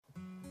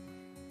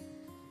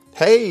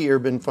Hey,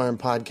 Urban Farm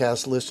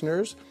Podcast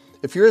listeners.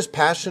 If you're as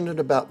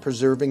passionate about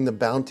preserving the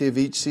bounty of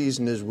each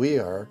season as we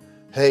are,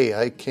 hey,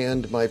 I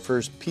canned my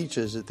first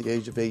peaches at the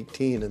age of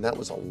 18, and that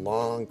was a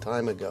long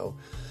time ago,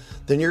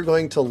 then you're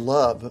going to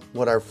love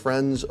what our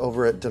friends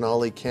over at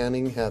Denali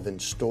Canning have in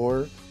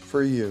store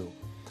for you.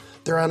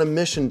 They're on a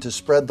mission to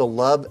spread the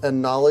love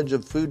and knowledge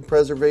of food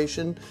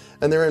preservation,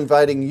 and they're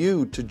inviting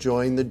you to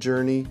join the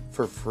journey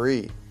for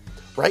free.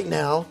 Right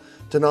now,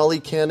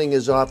 Denali Canning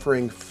is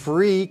offering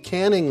free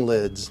canning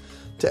lids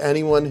to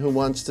anyone who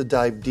wants to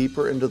dive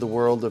deeper into the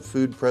world of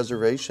food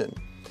preservation.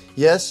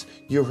 Yes,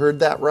 you heard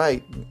that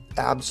right.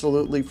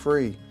 Absolutely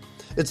free.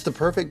 It's the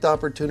perfect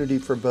opportunity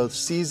for both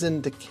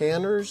seasoned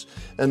canners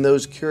and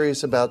those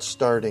curious about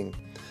starting.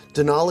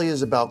 Denali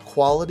is about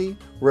quality,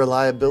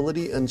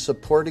 reliability, and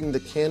supporting the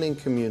canning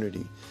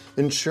community,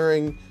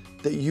 ensuring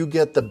that you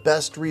get the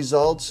best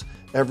results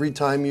every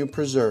time you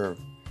preserve.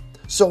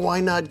 So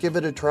why not give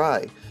it a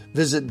try?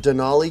 Visit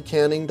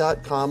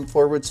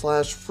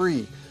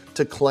denalicanning.com/free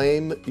to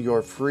claim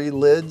your free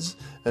lids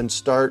and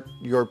start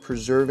your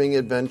preserving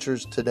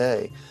adventures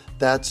today.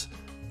 That's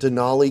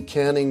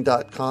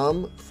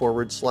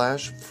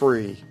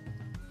denalicanning.com/free.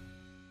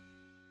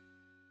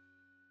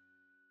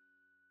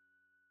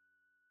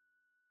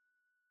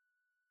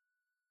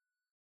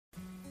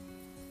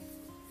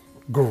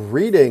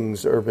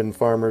 Greetings, urban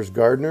farmers,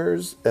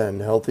 gardeners,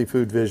 and healthy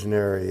food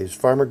visionaries.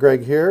 Farmer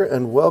Greg here,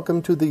 and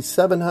welcome to the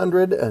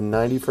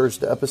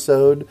 791st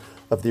episode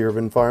of the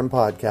Urban Farm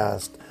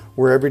Podcast,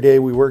 where every day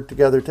we work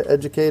together to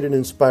educate and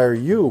inspire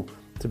you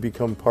to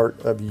become part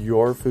of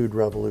your food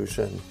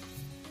revolution.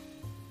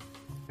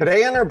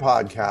 Today on our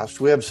podcast,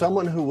 we have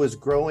someone who was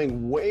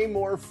growing way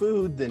more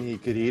food than he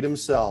could eat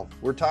himself.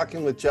 We're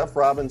talking with Jeff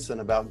Robinson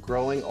about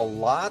growing a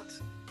lot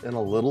in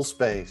a little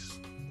space.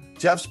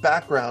 Jeff's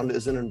background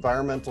is in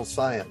environmental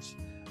science,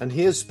 and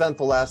he has spent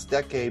the last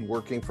decade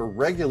working for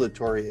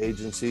regulatory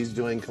agencies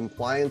doing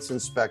compliance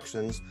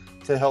inspections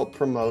to help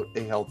promote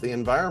a healthy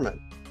environment.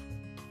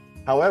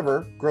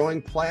 However,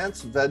 growing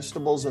plants,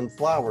 vegetables, and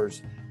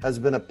flowers has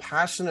been a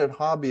passionate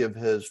hobby of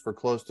his for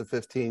close to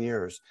 15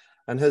 years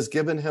and has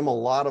given him a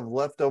lot of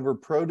leftover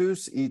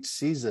produce each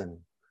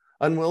season.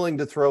 Unwilling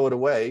to throw it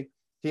away,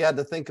 he had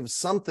to think of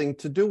something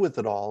to do with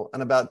it all,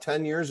 and about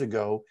 10 years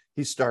ago,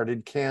 he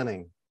started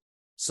canning.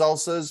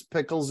 Salsas,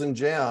 pickles, and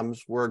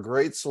jams were a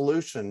great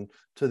solution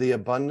to the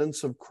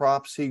abundance of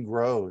crops he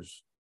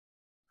grows.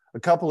 A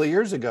couple of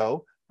years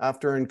ago,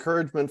 after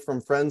encouragement from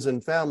friends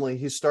and family,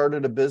 he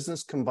started a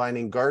business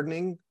combining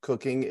gardening,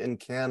 cooking, and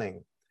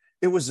canning.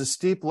 It was a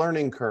steep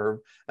learning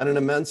curve and an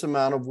immense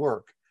amount of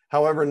work.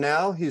 However,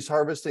 now he's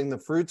harvesting the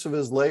fruits of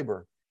his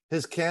labor.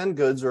 His canned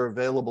goods are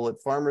available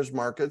at farmers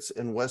markets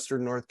in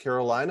Western North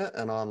Carolina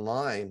and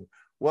online.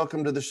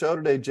 Welcome to the show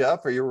today,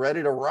 Jeff. Are you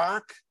ready to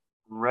rock?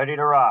 I'm ready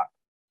to rock.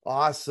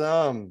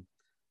 Awesome.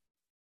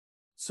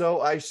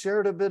 So I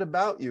shared a bit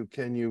about you.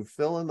 Can you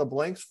fill in the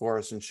blanks for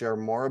us and share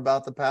more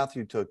about the path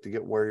you took to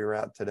get where you're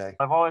at today?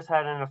 I've always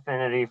had an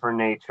affinity for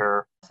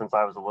nature since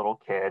I was a little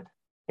kid.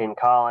 In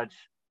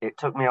college, it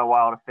took me a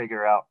while to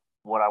figure out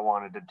what I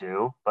wanted to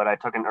do, but I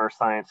took an earth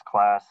science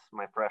class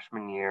my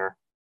freshman year,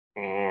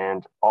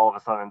 and all of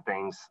a sudden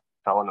things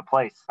fell into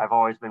place. I've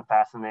always been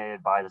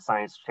fascinated by the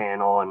Science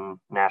Channel and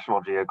National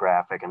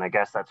Geographic, and I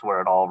guess that's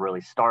where it all really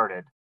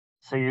started.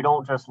 So you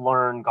don't just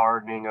learn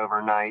gardening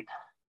overnight.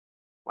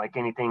 Like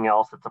anything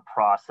else, it's a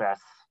process.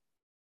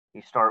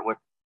 You start with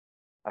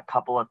a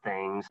couple of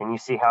things and you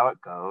see how it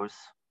goes.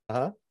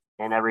 And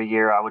every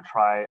year I would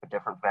try a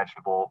different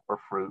vegetable or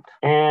fruit.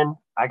 And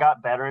I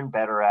got better and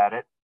better at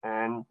it.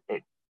 And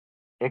it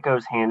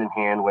goes hand in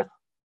hand with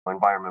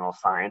environmental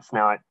science.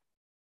 Now,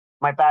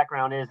 my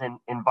background is in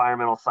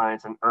environmental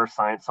science and earth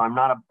science, so I'm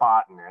not a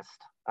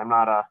botanist. I'm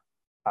not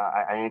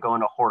I didn't go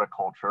into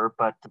horticulture,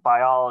 but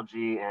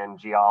biology and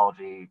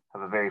geology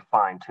have a very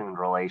fine-tuned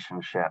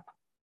relationship.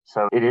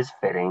 So it is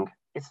fitting.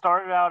 It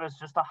started out as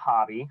just a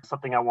hobby,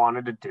 something I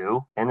wanted to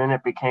do. And then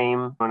it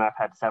became, when I've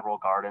had several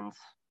gardens,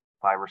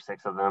 5 or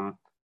 6 of them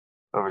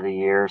over the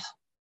years.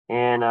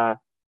 And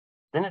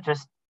then it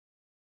just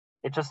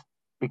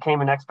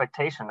became an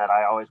expectation that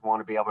I always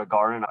want to be able to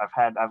garden.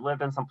 I've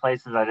lived in some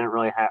places I didn't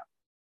really have,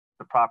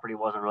 the property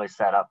wasn't really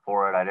set up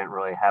for it. I didn't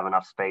really have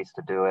enough space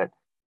to do it.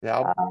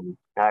 Yeah. And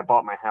I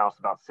bought my house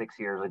about 6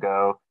 years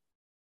ago.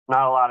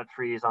 Not a lot of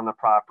trees on the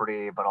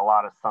property, but a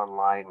lot of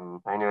sunlight,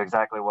 and I knew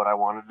exactly what I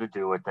wanted to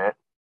do with it.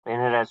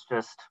 And it has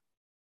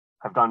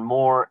I've done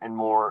more and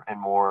more and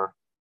more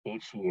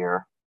each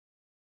year.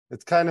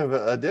 It's kind of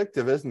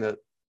addictive, isn't it?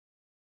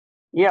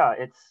 Yeah,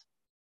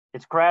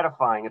 it's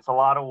gratifying. It's a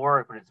lot of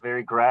work, but it's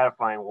very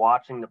gratifying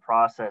watching the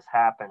process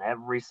happen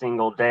every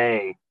single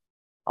day.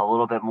 A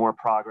little bit more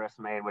progress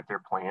made with your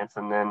plants,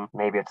 and then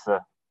maybe it's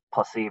a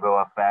placebo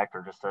effect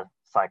or just a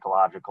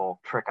psychological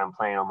trick I'm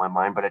playing on my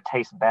mind, but it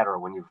tastes better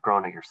when you've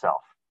grown it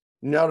yourself.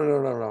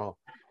 No.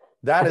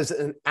 That is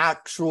an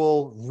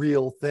actual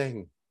real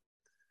thing.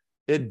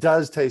 It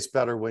does taste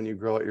better when you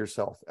grow it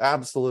yourself.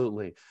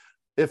 Absolutely.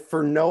 If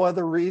for no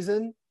other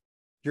reason,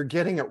 you're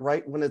getting it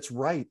right when it's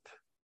ripe.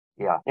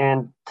 Yeah.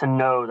 And to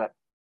know that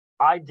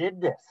I did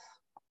this.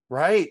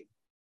 Right.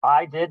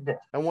 I did this.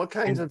 And what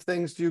kinds of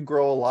things do you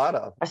grow a lot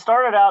of? I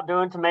started out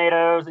doing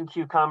tomatoes and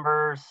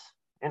cucumbers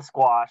and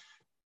squash.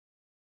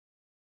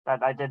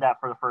 That I did that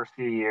for the first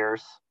few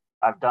years.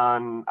 I've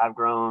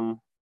grown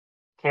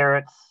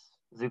carrots,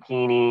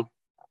 zucchini,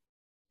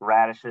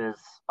 radishes,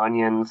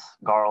 onions,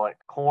 garlic,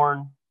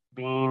 corn,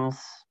 beans,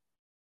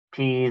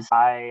 peas.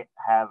 I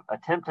have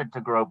attempted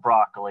to grow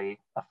broccoli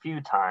a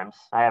few times.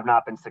 I have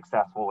not been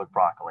successful with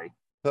broccoli.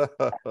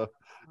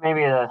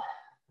 Maybe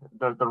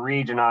the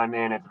region I'm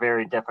in, it's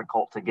very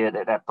difficult to get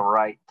it at the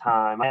right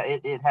time.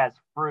 It has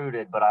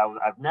fruited, but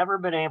I've never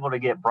been able to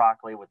get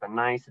broccoli with the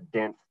nice,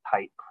 dense,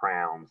 tight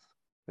crowns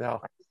Yeah.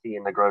 like you see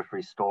in the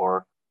grocery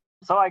store.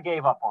 So I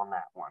gave up on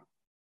that one.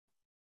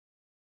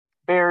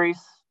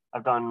 Berries.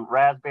 I've done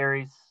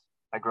raspberries.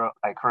 I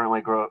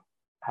currently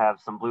have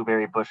some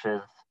blueberry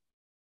bushes.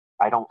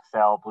 I don't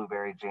sell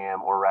blueberry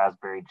jam or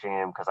raspberry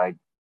jam because I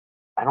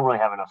don't really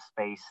have enough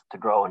space to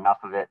grow enough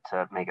of it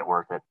to make it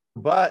worth it.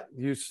 But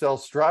you sell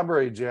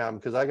strawberry jam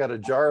because I got a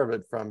jar of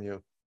it from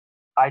you.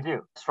 I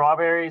do.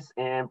 Strawberries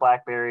and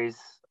blackberries.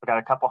 I've got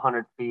a couple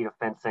 100 feet of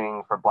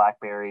fencing for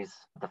blackberries.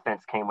 The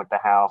fence came with the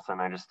house,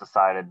 and I just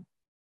decided,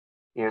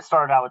 it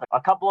started out with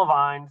a couple of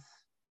vines.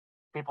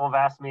 People have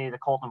asked me the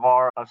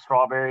cultivar of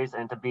strawberries,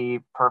 and to be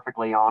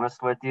perfectly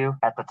honest with you,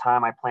 at the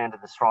time I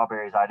planted the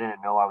strawberries, I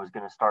didn't know I was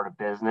going to start a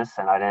business,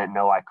 and I didn't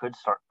know I could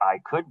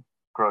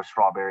grow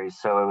strawberries.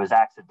 So it was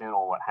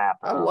accidental what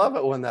happened. I love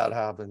it when that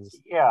happens.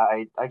 Yeah,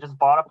 I just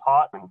bought a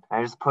pot and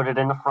I just put it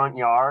in the front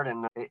yard,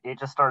 and it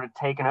just started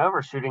taking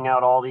over, shooting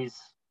out all these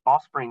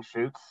offspring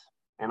shoots,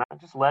 and I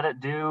just let it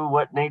do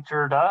what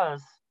nature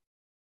does.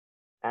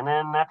 And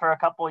then after a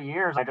couple of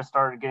years, I just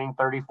started getting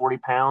 30, 40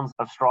 pounds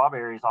of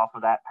strawberries off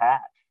of that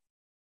patch.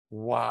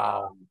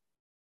 Wow.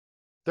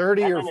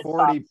 30 or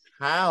 40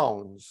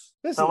 pounds.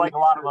 So like a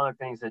lot of other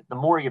things, that the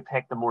more you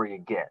pick, the more you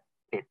get.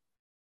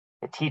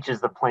 It teaches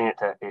the plant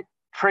it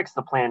tricks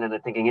the plant into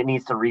thinking it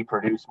needs to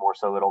reproduce more,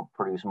 so it'll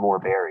produce more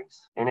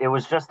berries. And it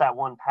was just that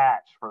one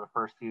patch for the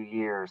first few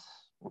years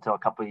until a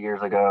couple of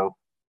years ago,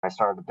 I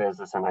started the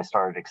business and I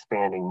started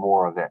expanding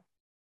more of it.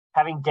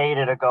 Having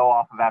data to go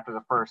off of after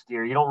the first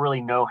year, you don't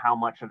really know how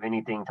much of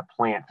anything to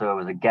plant, so it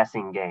was a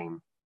guessing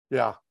game.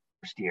 Yeah.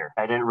 First year,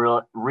 I didn't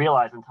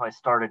realize until I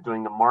started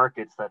doing the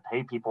markets that,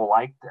 hey, people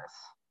like this.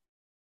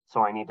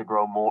 So I need to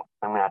grow more.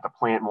 I'm going to have to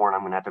plant more, and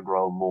I'm going to have to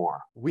grow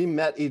more. We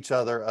met each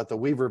other at the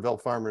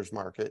Weaverville Farmers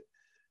Market,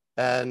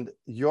 and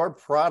your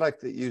product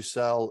that you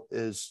sell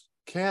is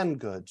canned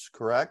goods,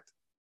 correct?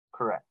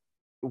 Correct.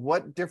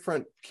 What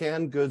different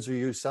canned goods are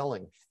you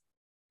selling?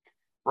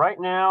 Right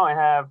now, I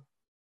have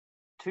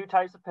 2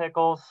 types of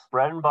pickles,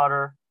 bread and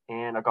butter,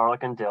 and a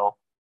garlic and dill.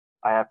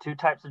 I have 2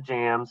 types of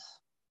jams,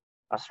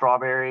 a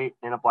strawberry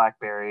and a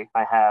blackberry.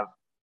 I have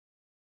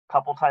a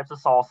couple types of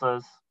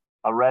salsas,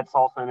 a red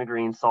salsa and a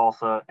green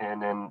salsa,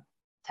 and then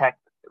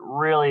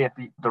really, if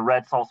the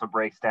red salsa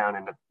breaks down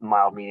into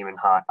mild, medium, and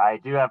hot. I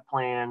do have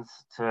plans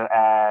to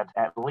add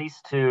at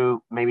least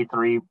 2, maybe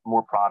 3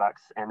 more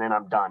products, and then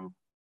I'm done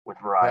with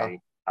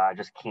variety. Yeah. I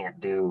just can't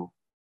do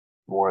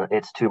more.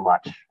 It's too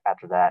much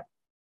after that.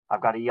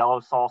 I've got a yellow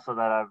salsa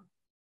that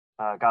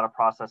I've got a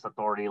process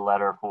authority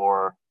letter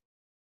for,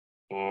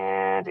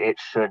 and it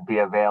should be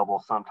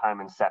available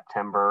sometime in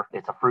September.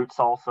 It's a fruit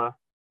salsa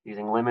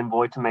using lemon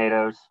boy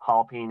tomatoes,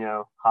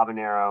 jalapeno,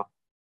 habanero,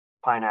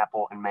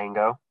 pineapple, and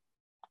mango.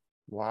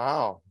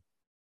 Wow.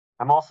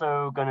 I'm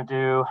also going to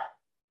do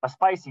a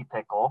spicy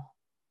pickle.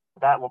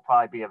 That will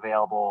probably be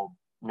available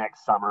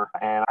next summer.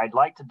 And I'd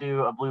like to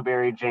do a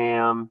blueberry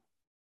jam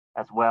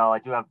as well. I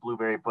do have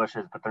blueberry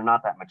bushes, but they're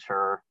not that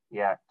mature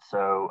yet.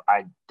 So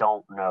I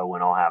don't know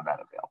when I'll have that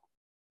available.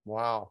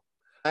 Wow.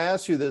 I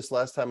asked you this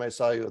last time I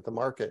saw you at the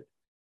market.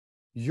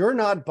 You're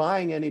not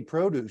buying any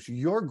produce.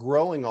 You're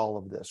growing all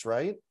of this,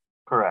 right?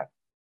 Correct.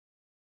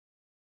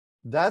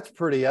 That's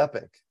pretty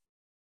epic.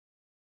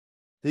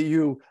 That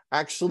you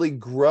actually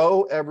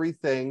grow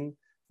everything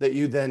that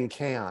you then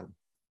can.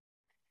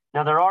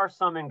 Now, there are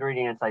some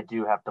ingredients I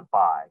do have to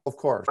buy. Of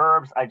course.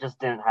 Herbs, I just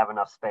didn't have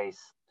enough space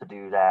to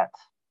do that.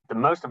 The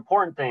most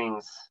important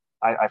things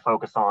I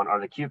focus on are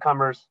the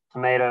cucumbers,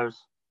 tomatoes,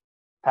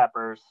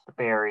 peppers, the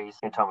berries,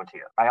 and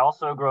tomatillo. I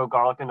also grow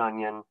garlic and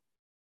onion.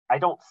 I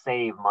don't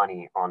save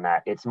money on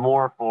that. That's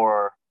more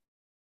for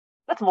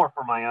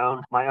my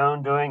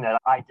own doing, that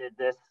I did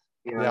this.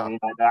 You know what I mean?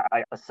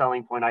 A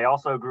selling point. I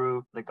also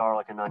grew the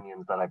garlic and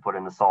onions that I put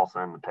in the salsa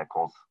and the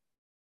pickles.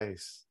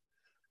 Nice.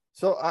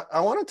 So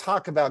I want to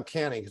talk about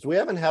canning, because we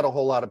haven't had a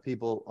whole lot of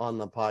people on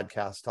the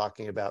podcast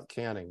talking about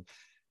canning.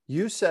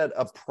 You said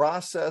a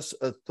process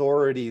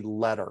authority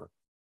letter.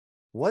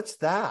 What's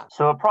that?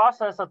 So a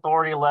process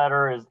authority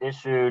letter is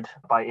issued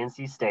by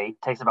NC State.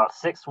 It takes about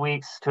 6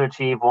 weeks to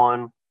achieve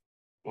one,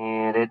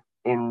 and it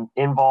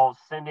involves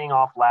sending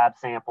off lab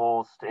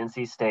samples to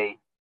NC State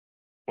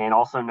and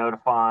also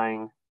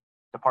notifying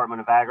Department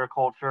of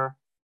Agriculture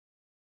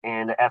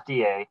and the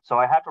FDA. So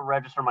I have to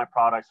register my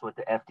products with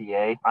the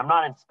FDA. I'm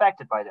not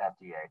inspected by the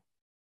FDA.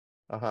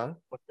 Uh-huh.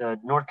 But the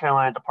North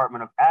Carolina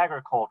Department of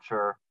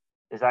Agriculture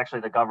is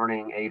actually the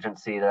governing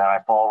agency that I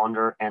fall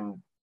under,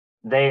 and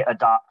they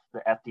adopt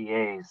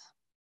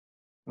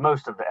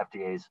most of the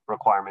FDA's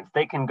requirements.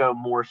 They can go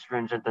more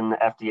stringent than the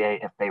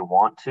FDA if they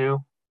want to.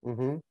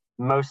 Mm-hmm.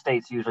 Most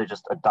states usually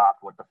just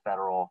adopt what the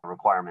federal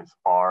requirements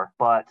are,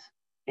 but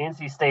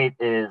NC State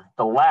is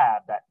the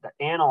lab that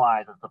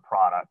analyzes the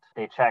product.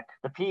 They check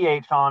the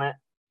pH on it.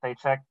 They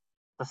check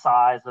the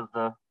size of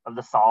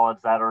the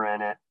solids that are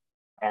in it,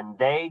 and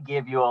they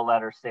give you a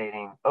letter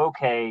stating,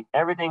 okay,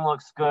 everything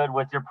looks good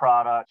with your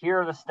product.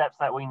 Here are the steps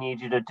that we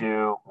need you to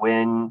do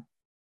when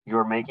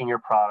you're making your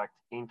product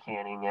and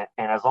canning it.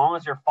 And as long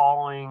as you're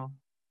following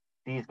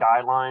these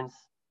guidelines,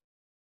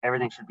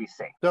 everything should be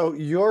safe. So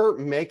you're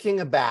making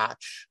a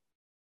batch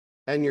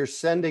and you're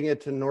sending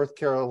it to North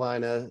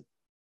Carolina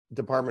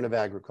Department of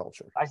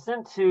Agriculture. I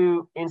sent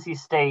to NC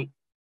State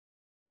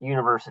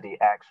University,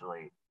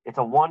 actually. It's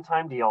a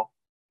one-time deal.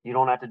 You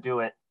don't have to do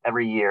it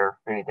every year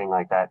or anything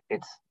like that.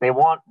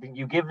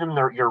 You give them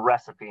your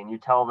recipe and you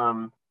tell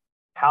them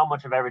how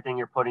much of everything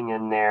you're putting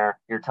in there.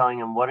 You're telling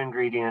them what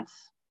ingredients,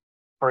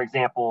 for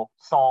example,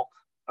 salt.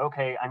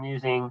 Okay, I'm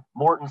using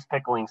Morton's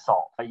pickling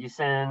salt. You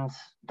send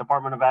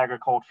Department of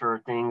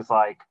Agriculture things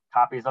like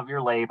copies of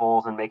your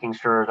labels and making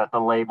sure that the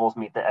labels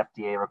meet the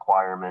FDA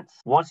requirements.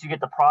 Once you get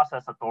the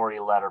process authority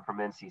letter from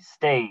NC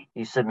State,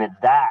 you submit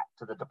that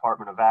to the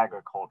Department of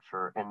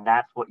Agriculture, and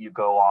that's what you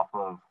go off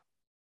of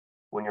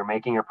when you're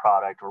making your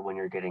product or when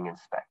you're getting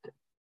inspected.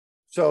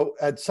 So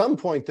at some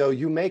point, though,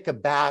 you make a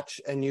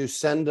batch and you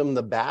send them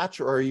the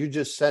batch, or are you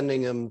just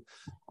sending them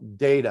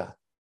data?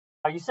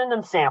 You send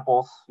them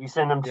samples. You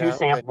send them two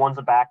samples. One's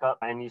a backup,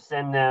 and you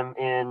send them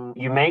in.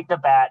 You make the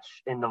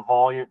batch in the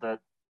volume.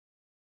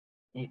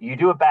 You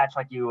do a batch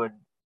like you would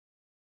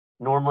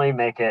normally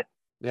make it,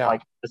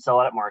 like to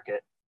sell it at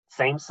market.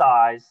 Same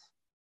size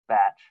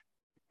batch,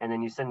 and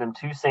then you send them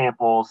two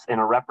samples in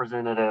a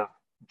representative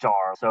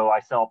jar. So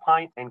I sell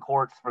pint and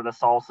quarts for the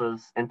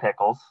salsas and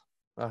pickles,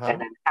 and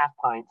then half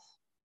pints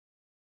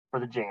for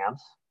the jams.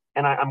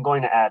 And I'm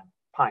going to add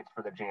pints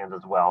for the jams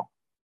as well.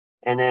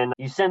 And then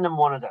you send them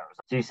one of those.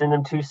 So you send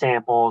them two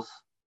samples.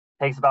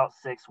 Takes about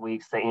 6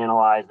 weeks. They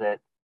analyze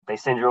it. They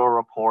send you a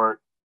report.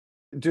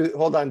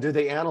 Hold on. Do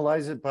they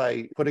analyze it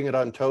by putting it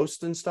on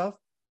toast and stuff?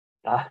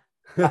 That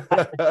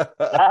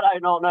I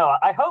don't know.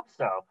 I hope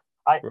so.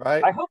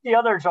 Right. I hope the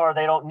other jar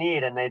they don't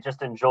need and they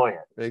just enjoy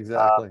it.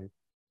 Exactly.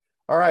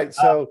 All right.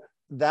 So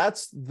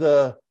that's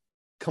the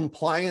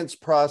compliance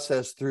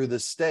process through the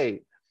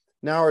state.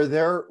 Now, are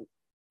there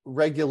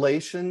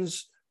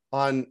regulations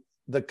on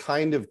the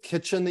kind of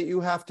kitchen that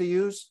you have to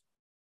use?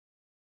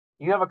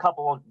 You have a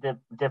couple of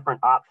different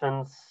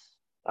options.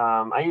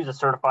 I use a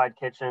certified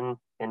kitchen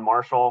in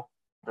Marshall,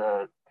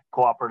 the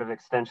cooperative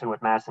extension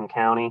with Madison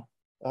County.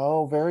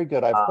 Oh, very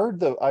good.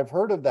 I've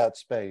heard of that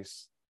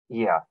space.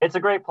 Yeah, it's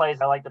a great place.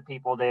 I like the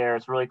people there.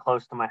 It's really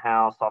close to my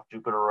house off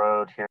Jupiter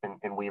Road here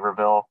in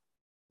Weaverville.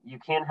 You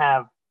can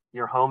have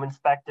your home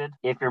inspected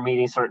if you're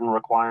meeting certain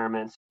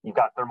requirements. You've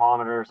got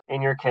thermometers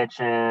in your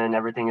kitchen.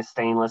 Everything is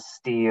stainless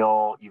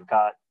steel. You've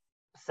got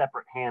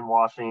separate hand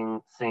washing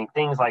sink,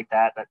 things like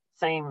that. That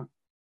same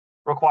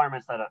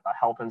requirements that a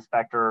health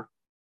inspector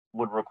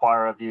would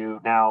require of you.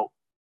 Now,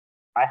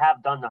 I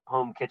have done the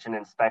home kitchen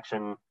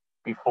inspection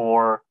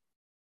before,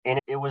 and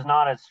it was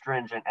not as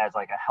stringent as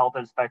like a health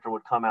inspector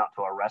would come out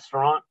to a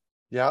restaurant.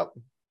 Yep.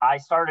 I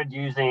started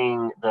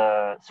using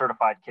the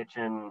certified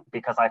kitchen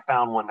because I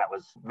found one that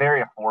was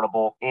very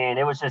affordable, and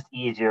it was just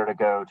easier to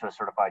go to a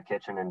certified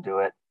kitchen and do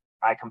it.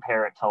 I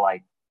compare it to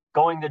like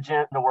going to the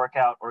gym to work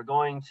out or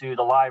going to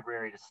the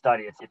library to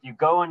study. If you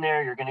go in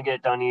there, you're going to get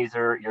it done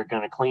easier. You're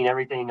going to clean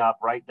everything up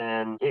right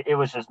then. It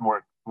was just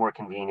more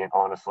convenient,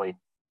 honestly,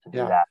 to do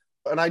that.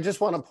 And I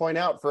just want to point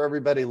out for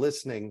everybody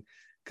listening,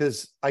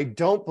 because I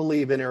don't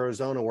believe in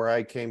Arizona, where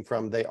I came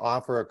from, they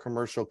offer a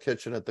commercial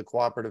kitchen at the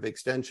cooperative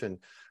extension.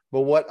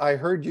 But what I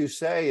heard you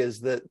say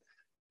is that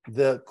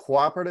the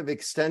cooperative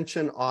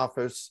extension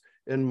office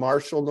in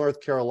Marshall,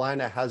 North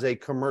Carolina has a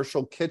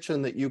commercial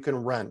kitchen that you can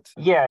rent.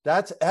 Yeah.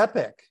 That's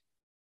epic.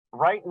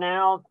 Right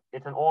now,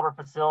 it's an older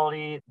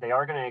facility. They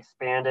are going to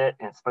expand it.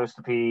 And it's supposed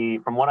to be,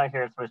 from what I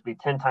hear, it's supposed to be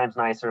 10 times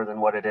nicer than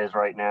what it is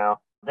right now.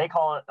 They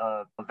call it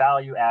a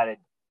value added,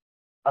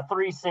 a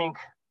 3-sink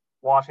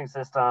washing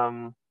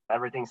system,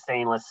 everything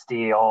stainless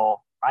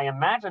steel. I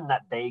imagine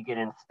that they get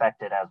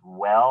inspected as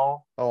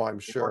well. Oh, I'm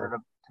sure. In order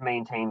to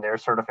maintain their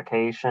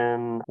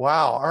certification.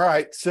 Wow. All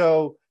right.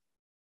 So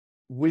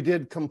we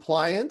did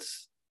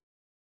compliance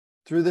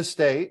through the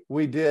state.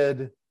 We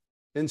did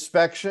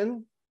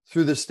inspection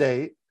through the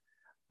state.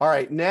 All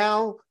right.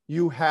 Now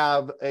you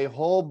have a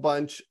whole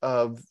bunch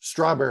of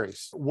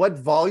strawberries. What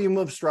volume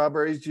of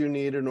strawberries do you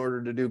need in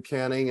order to do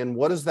canning? And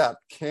what does that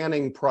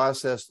canning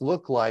process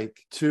look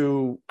like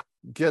to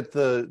get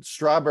the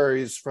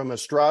strawberries from a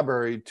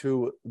strawberry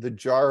to the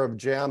jar of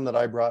jam that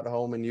I brought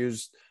home and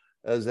used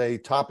as a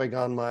topping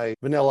on my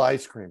vanilla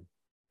ice cream?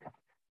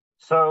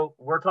 So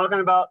we're talking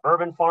about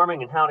urban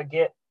farming and how to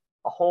get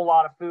a whole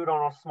lot of food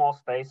on a small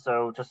space.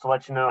 So just to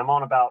let you know, I'm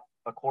on about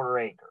a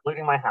 1/4 acre,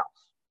 including my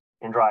house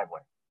and driveway.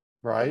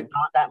 Right.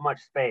 Not that much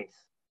space.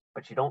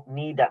 but you don't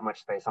need that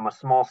much space. I'm a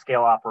small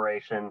scale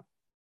operation.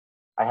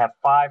 I have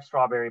 5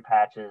 strawberry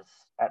patches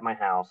at my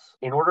house.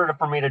 In order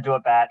for me to do a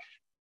batch,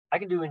 I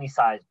can do any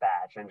size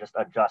batch and just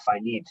adjust if I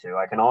need to.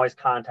 I can always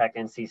contact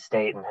NC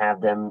State and have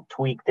them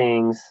tweak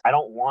things. I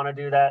don't want to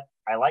do that.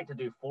 I like to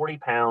do 40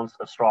 pounds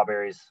of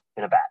strawberries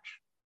in a batch.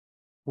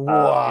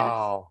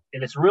 Wow.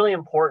 And it's really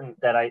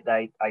important that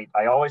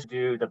I always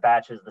do the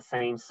batches the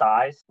same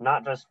size,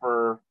 not just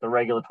for the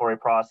regulatory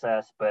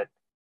process, but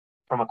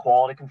from a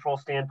quality control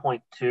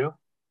standpoint too.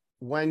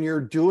 When you're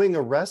doing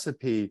a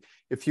recipe,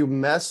 if you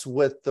mess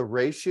with the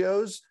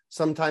ratios,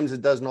 sometimes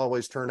it doesn't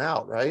always turn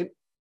out, right?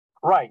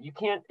 Right. You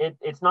can't, it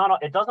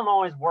doesn't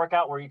always work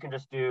out where you can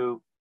just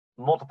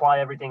multiply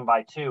everything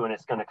by 2 and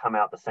it's going to come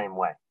out the same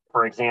way.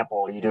 For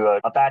example, you do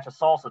a batch of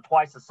salsa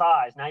twice the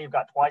size. Now you've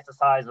got twice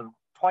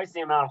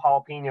the amount of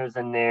jalapenos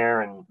in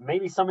there. And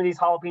maybe some of these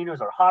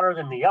jalapenos are hotter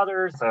than the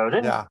others. So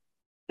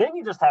then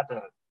you just have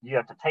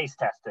to taste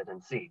test it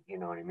and see, you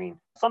know what I mean?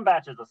 Some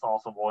batches of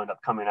salsa will end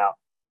up coming out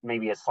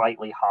maybe a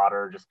slightly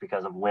hotter just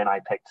because of when I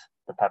picked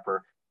the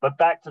pepper. But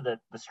back to the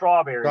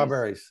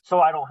strawberries.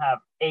 So I don't have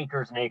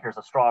acres and acres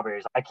of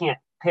strawberries. I can't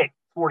pick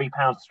 40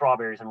 pounds of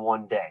strawberries in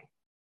one day.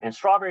 And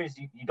strawberries,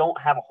 you don't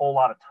have a whole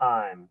lot of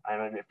time. I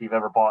don't know if you've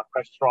ever bought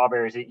fresh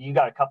strawberries. You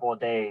got a couple of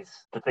days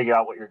to figure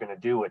out what you're going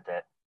to do with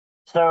it.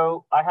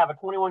 So I have a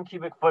 21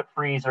 cubic foot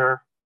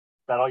freezer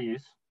that I'll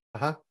use.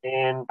 Uh-huh.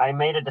 And I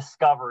made a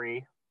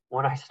discovery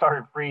when I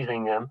started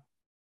freezing them.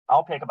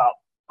 I'll pick about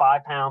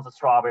 5 pounds of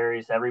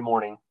strawberries every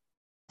morning.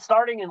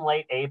 Starting in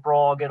late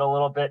April, I'll get a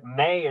little bit.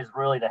 May is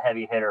really the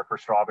heavy hitter for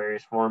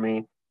strawberries for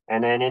me.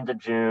 And then into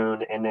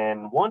June. And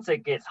then once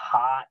it gets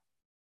hot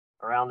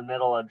around the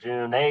middle of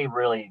June, they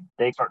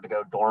start to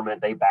go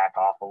dormant. They back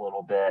off a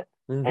little bit.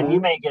 Mm-hmm.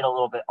 And I'll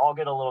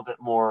get a little bit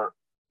more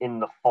in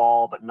the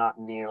fall, but not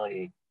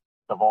nearly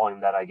the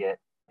volume that I get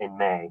in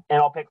May. And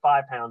I'll pick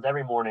 5 pounds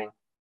every morning,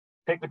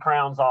 pick the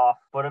crowns off,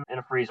 put them in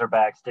a freezer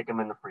bag, stick them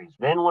in the freezer.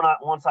 Then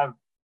once I've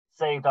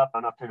saved up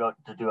enough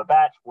to do a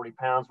batch, 40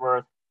 pounds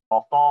worth,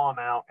 I'll thaw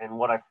them out. And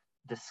what I've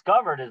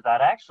discovered is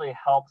that actually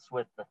helps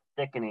with the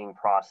thickening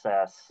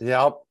process.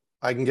 Yep,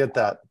 I can get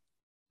that.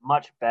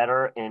 Much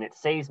better, and it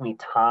saves me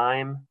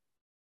time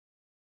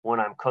when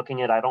I'm cooking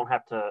it. I don't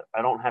have to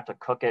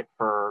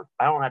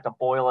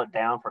boil it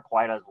down for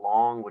quite as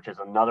long, which is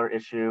another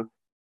issue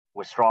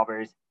with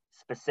strawberries,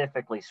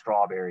 specifically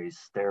strawberries.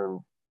 They're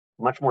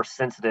much more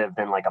sensitive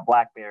than like a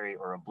blackberry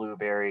or a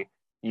blueberry.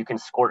 You can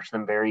scorch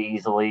them very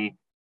easily.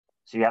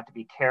 So you have to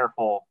be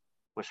careful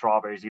with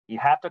strawberries. You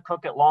have to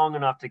cook it long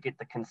enough to get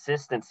the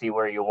consistency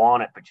where you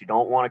want it, but you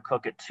don't want to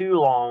cook it too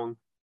long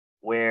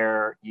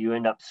where you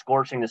end up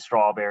scorching the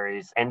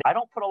strawberries. And I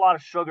don't put a lot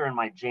of sugar in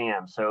my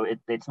jam, so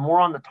it's more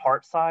on the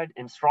tart side.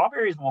 And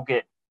strawberries will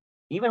get,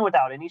 even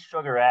without any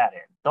sugar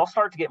added, they'll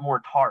start to get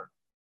more tart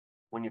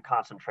when you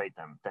concentrate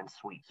them than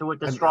sweet. So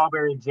with the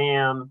strawberry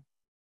jam,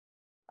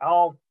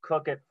 I'll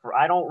cook it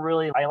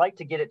I like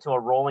to get it to a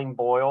rolling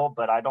boil,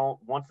 but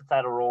once it's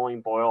at a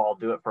rolling boil, I'll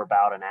do it for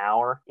about an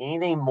hour.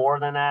 Anything more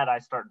than that, I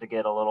start to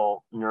get a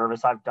little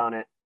nervous. I've done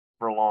it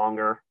for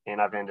longer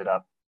and I've ended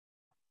up,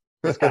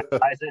 this kind of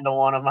ties into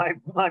one of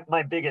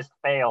my biggest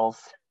fails.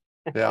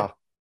 Yeah.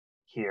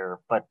 Here,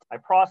 but I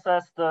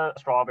process the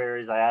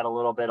strawberries. I add a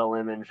little bit of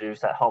lemon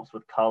juice that helps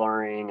with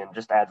coloring and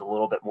just adds a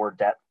little bit more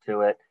depth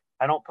to it.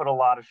 I don't put a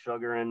lot of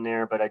sugar in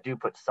there, but I do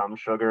put some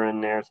sugar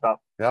in there. It's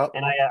about,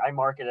 and I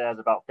market it as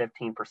about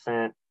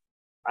 15%.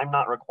 I'm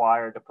not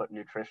required to put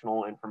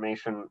nutritional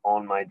information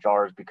on my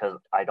jars because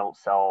I don't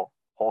sell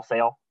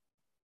wholesale.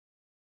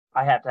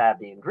 I have to have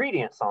the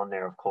ingredients on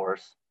there, of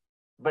course,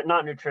 but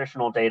not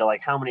nutritional data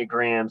like how many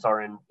grams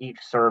are in each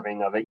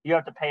serving of it. You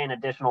have to pay an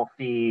additional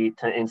fee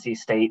to NC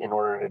State in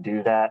order to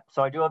do that.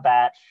 So I do a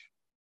batch.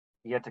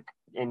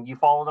 And you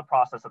follow the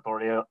process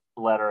authority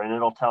letter, and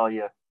it'll tell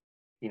you,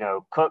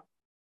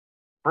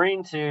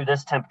 bring to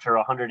this temperature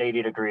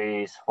 180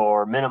 degrees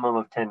for a minimum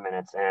of 10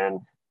 minutes.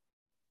 And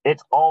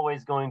it's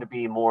always going to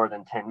be more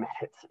than 10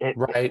 minutes.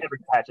 Right. Every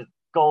batch is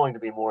going to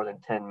be more than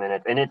 10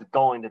 minutes, and it's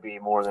going to be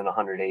more than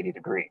 180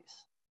 degrees.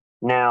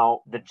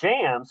 Now, the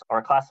jams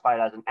are classified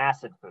as an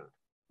acid food,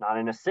 not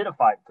an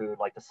acidified food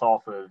like the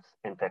salsas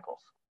and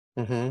pickles.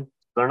 Mm-hmm.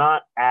 They're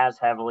not as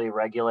heavily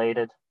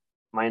regulated.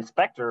 My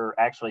inspector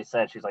actually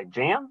said, she's like,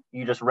 jam,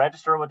 you just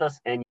register with us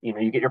and,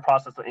 you get your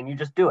process and you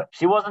just do it.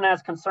 She wasn't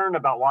as concerned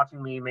about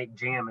watching me make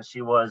jam as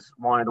she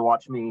wanted to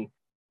watch me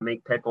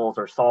make pickles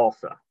or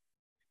salsa.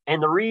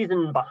 And the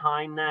reason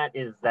behind that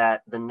is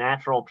that the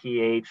natural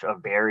pH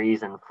of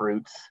berries and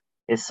fruits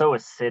is so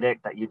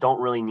acidic that you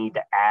don't really need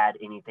to add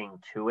anything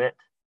to it.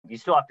 You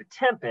still have to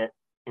temp it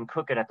and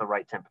cook it at the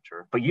right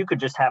temperature. But you could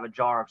just have a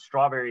jar of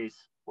strawberries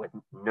with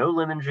no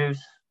lemon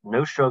juice,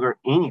 no sugar,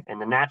 anything.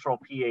 And the natural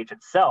pH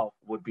itself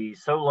would be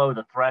so low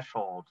the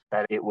threshold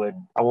that it would,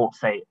 I won't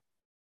say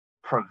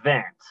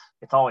prevent,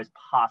 it's always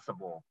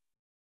possible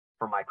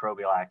for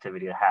microbial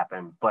activity to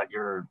happen, but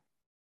you're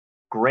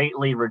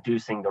greatly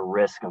reducing the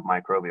risk of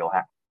microbial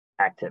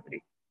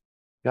activity.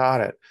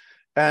 Got it.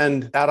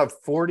 And out of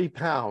 40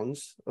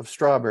 pounds of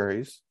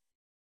strawberries,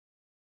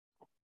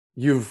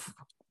 you've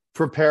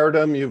prepared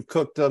them, you've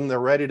cooked them, they're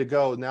ready to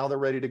go. Now they're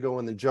ready to go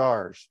in the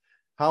jars.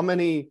 How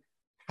many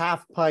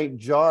half pint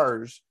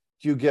jars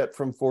do you get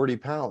from 40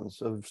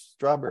 pounds of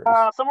strawberries?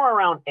 Somewhere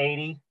around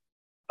 80.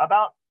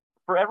 About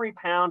for every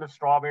pound of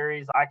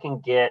strawberries, I can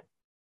get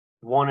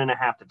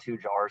 1.5 to 2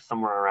 jars,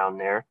 somewhere around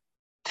there.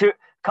 Two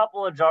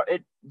couple of jars,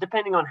 it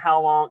depending on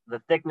how long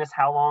the thickness,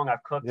 how long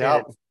I've cooked it,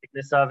 and the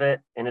thickness of it.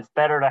 And it's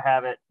better to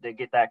have it to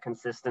get that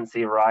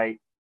consistency right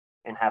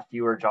and have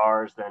fewer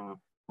jars than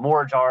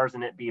more jars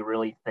and it be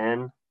really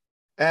thin.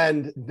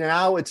 And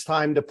now it's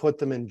time to put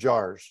them in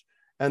jars.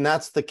 And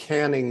that's the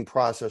canning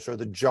process or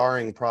the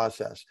jarring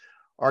process.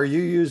 Are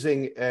you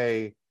using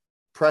a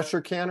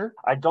pressure canner?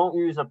 I don't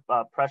use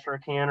a pressure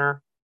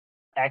canner.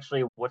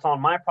 Actually, what's on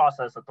my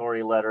process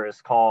authority letter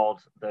is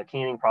called, the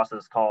canning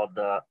process called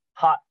the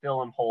hot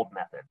fill and hold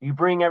method. You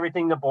bring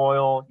everything to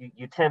boil,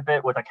 you temp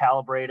it with a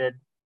calibrated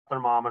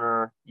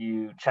thermometer,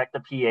 you check the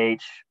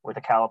pH with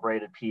a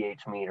calibrated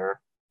pH meter.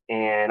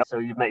 And so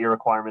you've met your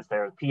requirements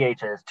there. The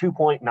pH is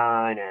 2.9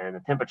 and the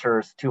temperature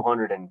is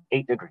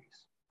 208 degrees.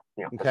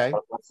 Okay.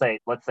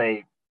 Let's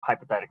say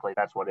hypothetically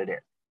that's what it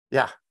is.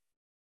 Yeah.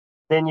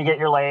 Then you get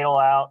your ladle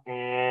out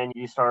and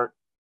you start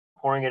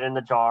pouring it in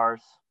the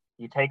jars.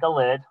 You take a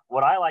lid.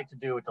 What I like to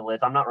do with the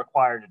lids, I'm not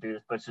required to do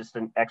this, but it's just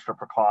an extra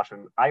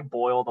precaution. I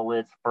boil the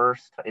lids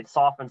first. It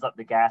softens up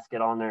the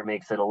gasket on there,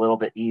 makes it a little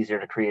bit easier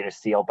to create a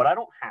seal, but I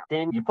don't have.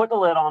 Then you put the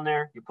lid on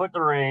there, you put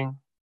the ring,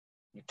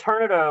 you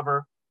turn it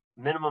over,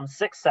 minimum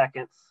 6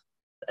 seconds.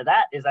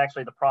 That is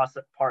actually the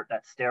process part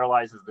that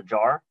sterilizes the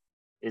jar,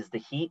 is the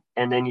heat.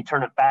 And then you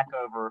turn it back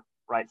over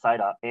right side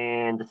up.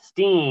 And the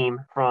steam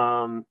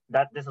from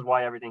that, this is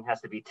why everything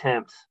has to be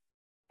temped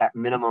at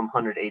minimum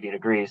 180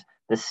 degrees.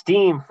 The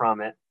steam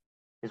from it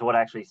is what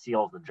actually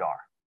seals the jar.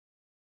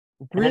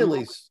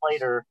 Really?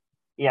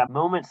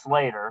 Moments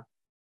later,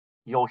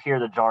 you'll hear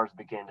the jars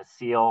begin to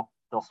seal.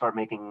 They'll start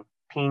making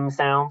ping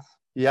sounds.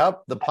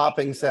 Yep, the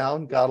popping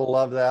sound. Gotta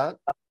love that.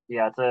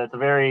 Yeah, it's a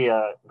very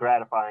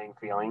gratifying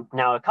feeling.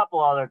 Now, a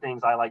couple other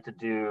things I like to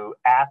do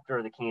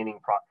after the canning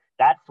process.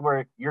 That's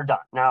where you're done.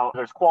 Now,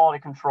 there's quality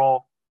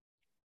control.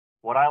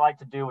 What I like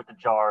to do with the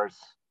jars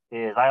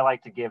is I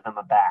like to give them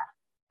a bath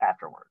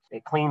afterwards.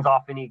 It cleans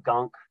off any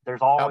gunk.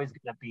 There's always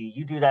going to be,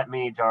 you do that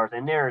many jars,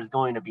 and there is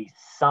going to be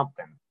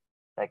something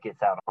that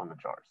gets out on the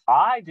jars.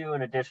 I do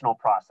an additional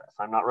process.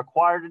 I'm not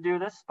required to do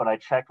this, but I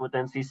checked with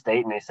NC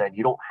State, and they said,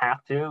 you don't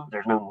have to.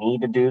 There's no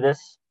need to do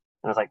this.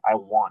 And I was like, I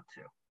want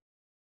to.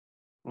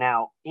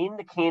 Now, in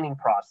the canning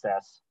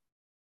process,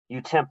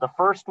 you temp the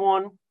first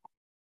one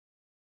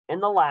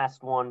and the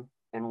last one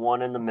and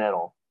one in the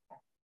middle.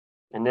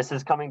 And this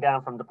is coming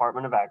down from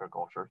Department of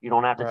Agriculture. You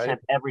don't have to temp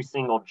every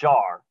single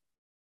jar,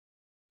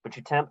 but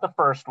you temp the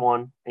first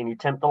one and you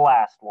temp the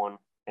last one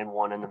and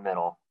one in the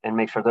middle, and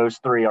make sure those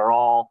three are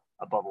all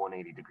above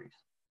 180 degrees.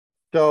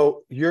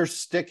 So you're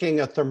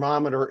sticking a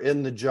thermometer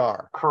in the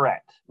jar.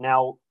 Correct.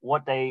 Now,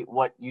 what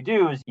you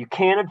do is you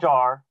can a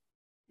jar,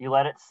 you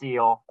let it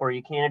seal, or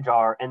you can a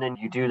jar, and then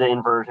you do the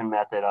inversion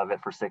method of it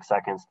for 6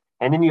 seconds,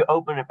 and then you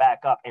open it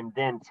back up and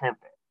then temp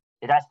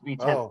it. It has to be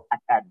temped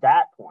at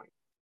that point.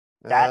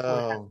 That's when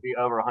it has to be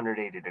over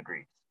 180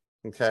 degrees.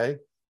 Okay.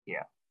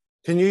 Yeah.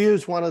 Can you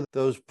use one of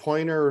those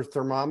pointer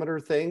thermometer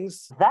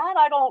things? That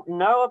I don't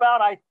know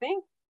about. I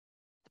think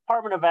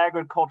Department of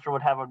Agriculture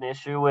would have an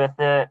issue with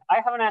it.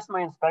 I haven't asked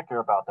my inspector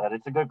about that.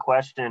 It's a good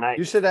question.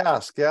 You should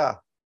ask, yeah.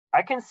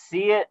 I can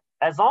see it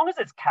as long as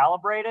it's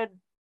calibrated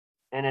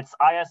and it's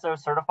ISO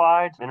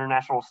certified,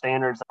 international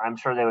standards. I'm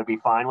sure they would be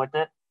fine with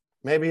it.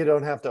 Maybe you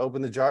don't have to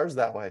open the jars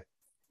that way.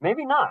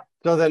 Maybe not.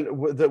 So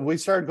then we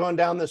started going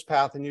down this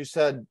path, and you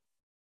said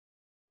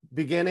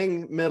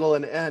beginning, middle,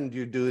 and end,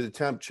 you do the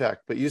temp check,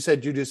 but you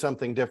said you do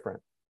something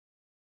different.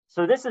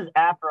 So this is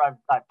after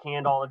I've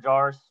canned all the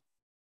jars.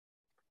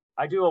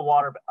 I do a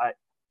water.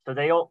 So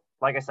they,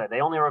 like I said, they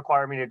only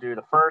require me to do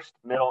the first,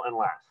 middle, and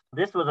last.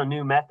 This was a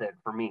new method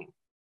for me.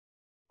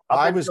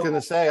 I was going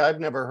to say, I've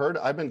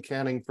been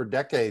canning for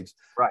decades,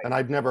 right? And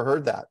I've never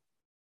heard that.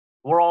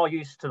 We're all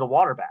used to the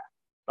water bath,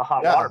 the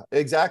hot water bath.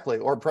 Exactly,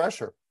 or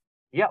pressure.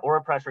 Yeah, or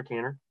a pressure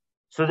canner.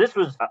 So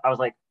I was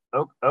like,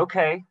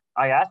 okay.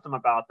 I asked him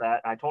about that.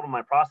 I told him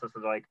my process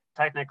was like,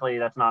 technically,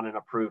 that's not an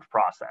approved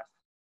process.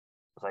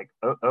 I was like,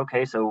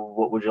 okay, so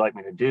what would you like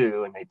me to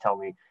do? And they tell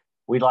me,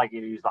 we'd like you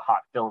to use the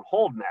hot fill and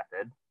hold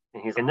method.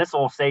 And he's like, and this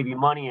will save you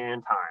money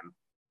and time.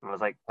 And I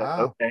was like,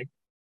 okay.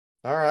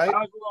 All right.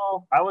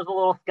 I was a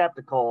little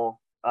skeptical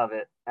of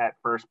it at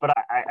first, but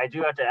I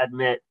do have to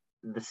admit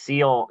the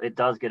seal, it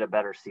does get a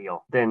better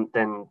seal than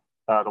the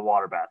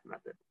water bath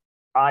method.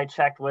 I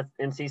checked with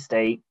NC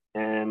State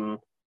and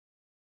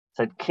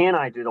said, can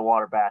I do the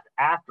water bath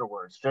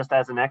afterwards, just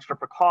as an extra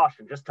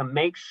precaution, just to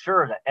make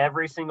sure that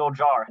every single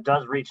jar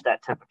does reach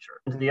that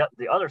temperature?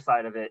 The other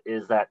side of it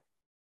is that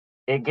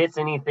it gets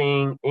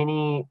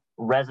any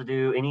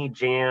residue, any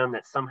jam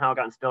that somehow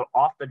gotten spilled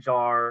off the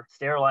jar,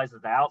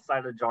 sterilizes the outside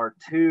of the jar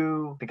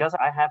too, because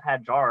I have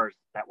had jars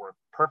that were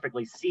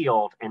perfectly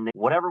sealed and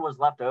whatever was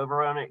left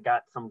over on it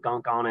got some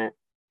gunk on it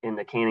in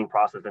the canning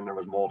process and there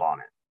was mold on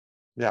it.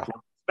 Yeah.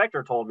 Now,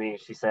 inspector told me,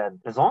 she said,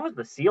 as long as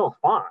the seal's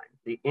fine,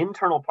 the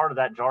internal part of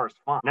that jar is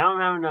fine. Now I'm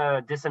having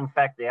to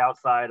disinfect the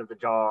outside of the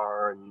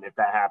jar, and if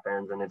that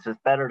happens, and it's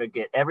just better to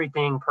get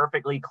everything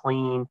perfectly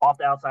clean off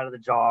the outside of the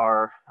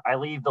jar. I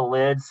leave the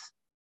lids,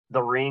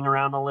 the ring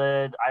around the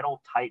lid, I don't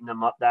tighten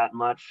them up that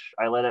much.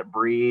 I let it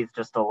breathe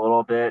just a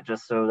little bit,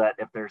 just so that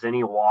if there's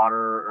any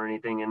water or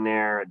anything in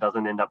there, it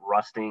doesn't end up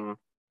rusting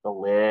the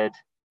lid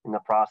in the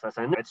process.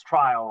 And it's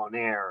trial and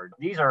error.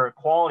 These are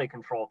quality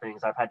control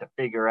things I've had to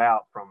figure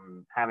out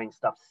from having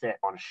stuff sit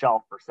on a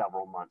shelf for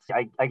several months.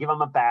 I give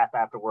them a bath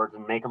afterwards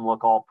and make them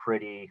look all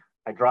pretty.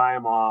 I dry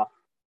them off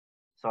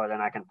so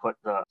then I can put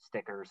the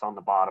stickers on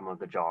the bottom of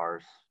the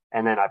jars.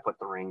 And then I put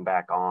the ring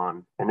back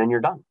on, and then you're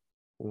done.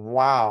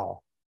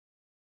 Wow.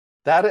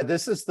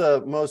 This is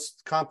the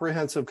most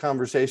comprehensive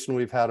conversation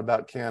we've had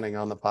about canning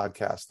on the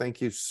podcast.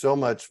 Thank you so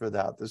much for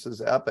that. This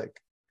is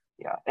epic.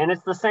 Yeah. And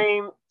it's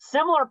the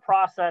similar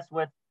process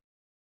with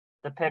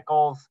the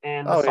pickles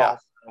and the salsa.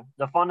 Yeah.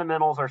 The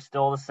fundamentals are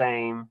still the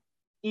same.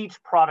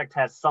 Each product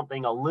has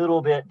something a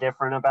little bit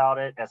different about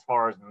it as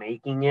far as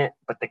making it,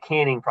 but the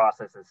canning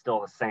process is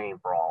still the same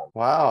for all.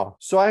 Wow.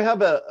 So I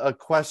have a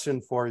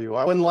question for you.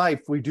 In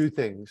life, we do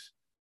things.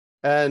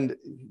 And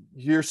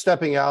you're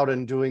stepping out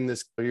and doing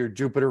this, your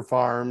Jupiter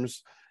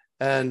Farms,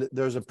 and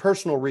there's a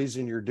personal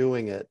reason you're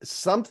doing it.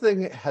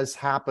 Something has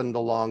happened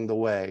along the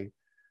way,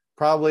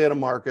 probably at a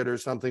market or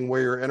something,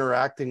 where you're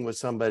interacting with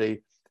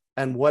somebody,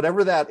 and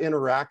whatever that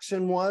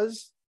interaction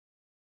was,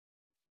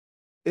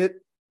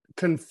 it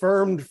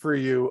confirmed for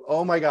you,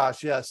 oh my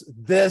gosh, yes,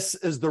 this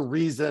is the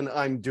reason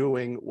I'm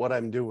doing what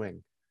I'm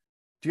doing.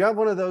 Do you have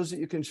one of those that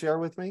you can share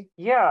with me?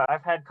 Yeah,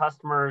 I've had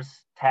customers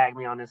tag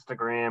me on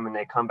Instagram and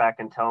they come back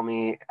and tell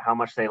me how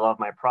much they love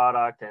my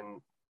product,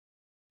 and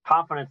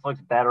confidence looks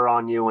better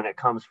on you when it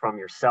comes from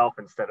yourself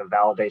instead of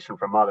validation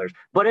from others.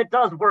 But it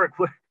does work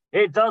with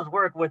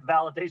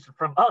validation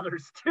from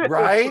others too.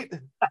 Right?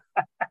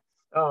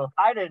 So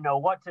I didn't know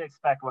what to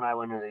expect when I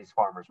went into these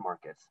farmers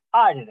markets.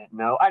 I didn't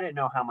know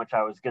how much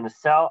I was going to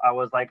sell. I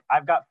was like,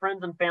 I've got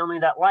friends and family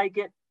that like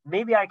it.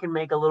 Maybe I can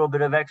make a little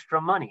bit of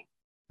extra money.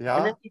 Yeah.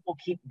 And then people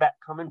keep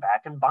coming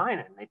back and buying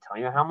it, and they tell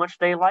you how much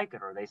they like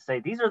it, or they say,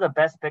 these are the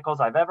best pickles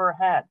I've ever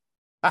had.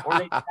 Or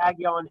they tag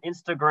you on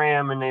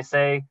Instagram and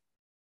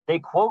they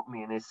quote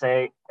me and they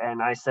say,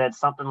 and I said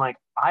something like,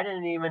 I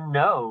didn't even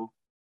know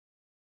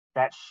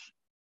that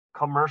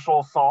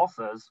commercial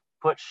salsas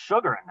put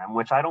sugar in them,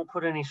 which I don't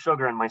put any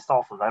sugar in my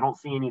salsas. I don't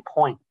see any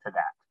point to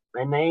that.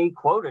 And they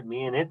quoted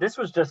me, and this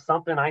was just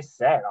something I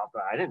said.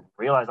 I didn't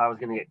realize I was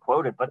going to get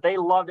quoted, but they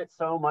loved it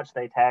so much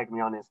they tagged me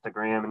on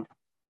Instagram,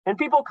 and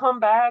people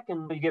come back,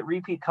 and you get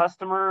repeat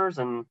customers,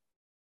 and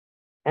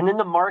then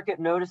the market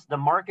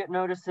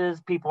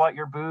notices people at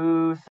your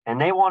booth, and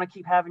they want to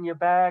keep having you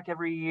back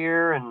every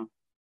year. And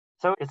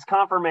so it's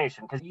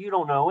confirmation, because you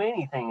don't know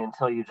anything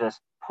until you just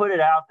put it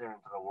out there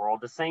into the world.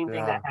 The same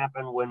thing that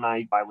happened when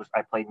I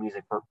played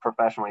music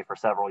professionally for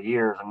several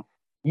years, and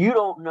you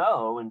don't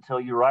know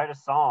until you write a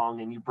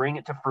song and you bring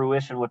it to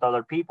fruition with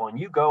other people, and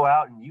you go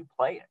out and you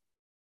play it.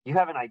 You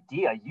have an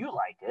idea, you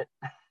like it,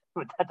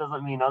 but that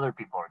doesn't mean other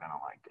people are going to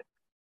like it.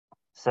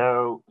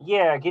 So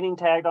yeah, getting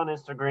tagged on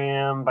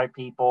Instagram by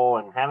people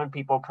and having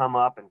people come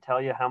up and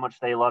tell you how much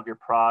they love your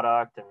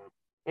product, and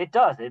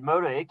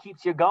it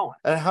keeps you going.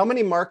 And how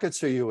many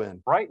markets are you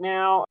in? Right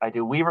now, I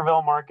do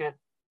Weaverville Market.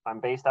 I'm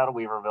based out of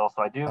Weaverville,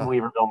 so I do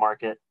Weaverville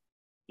Market,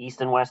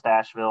 East and West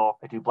Asheville.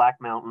 I do Black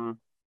Mountain,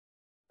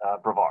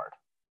 Brevard.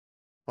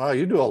 Wow,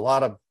 you do a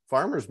lot of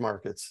farmers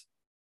markets.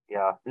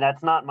 Yeah, and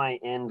that's not my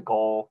end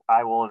goal.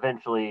 I will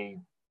eventually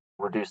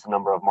reduce the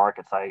number of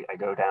markets I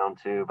go down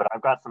to, but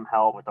I've got some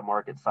help with the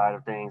market side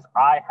of things.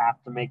 I have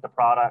to make the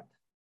product.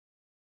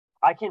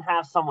 I can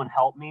have someone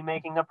help me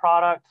making the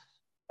product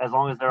as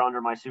long as they're under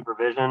my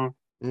supervision,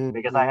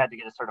 because I had to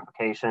get a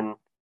certification.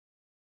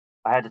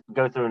 I had to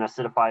go through an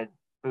acidified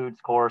foods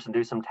course and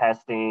do some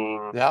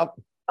testing. Yep.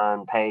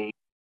 And pay.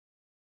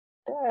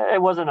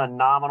 It wasn't a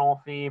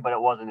nominal fee, but it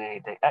wasn't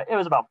anything. It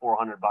was about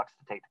 $400 to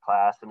take the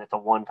class, and it's a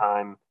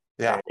one-time.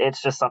 Yeah.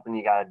 It's just something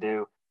you got to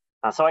do.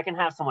 So I can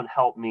have someone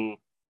help me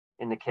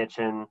in the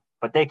kitchen,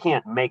 but they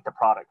can't make the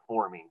product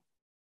for me.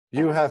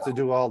 You have to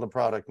do all the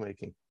product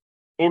making.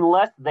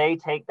 Unless they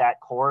take that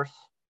course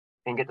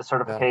and get the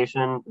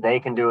certification,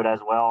 they can do it as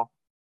well.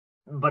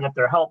 But if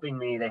they're helping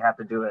me, they have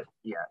to do it.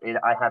 Yeah,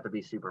 I have to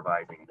be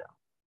supervising them.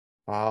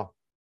 Wow.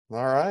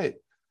 All right.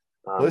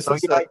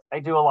 I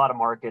do a lot of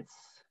markets,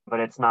 but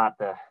it's not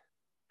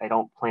I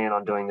don't plan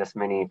on doing this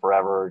many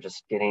forever.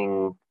 Just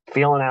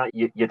feeling out.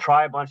 You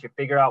try a bunch, you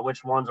figure out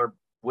which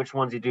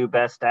ones you do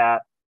best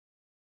at.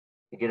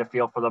 You get a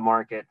feel for the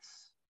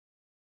markets,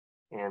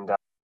 and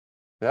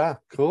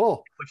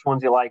cool. Which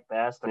ones you like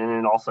best. And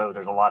then also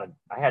there's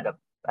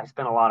I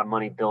spent a lot of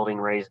money building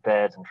raised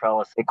beds and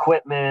trellis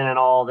equipment and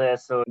all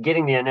this. So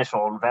getting the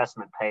initial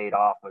investment paid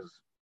off was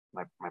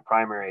my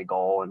primary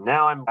goal. And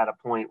now I'm at a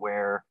point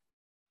where,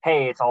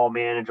 hey, it's all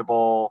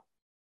manageable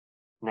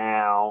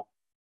now.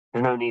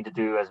 There's no need to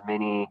do as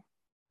many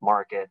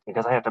market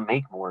because I have to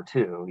make more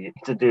too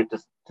to do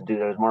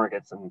those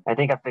markets. And I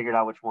think I figured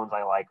out which ones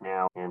I like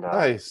now and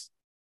Nice.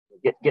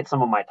 get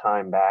some of my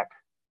time back.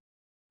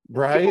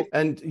 Right.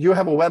 And you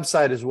have a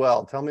website as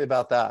well. Tell me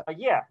about that.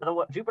 Yeah,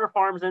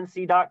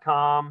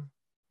 JupiterFarmsNC.com.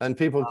 And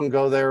people can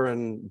go there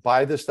and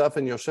buy this stuff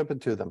and you'll ship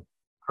it to them.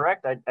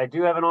 Correct. I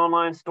do have an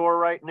online store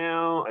right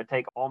now. I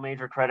take all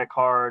major credit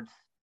cards.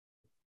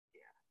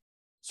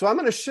 So I'm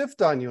going to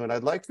shift on you, and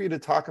I'd like for you to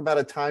talk about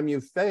a time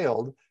you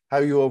failed, how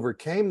you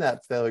overcame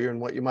that failure, and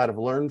what you might have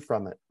learned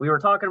from it. We were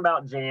talking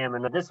about jam,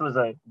 and this was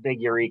a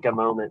big eureka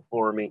moment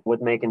for me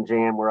with making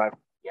jam, where I've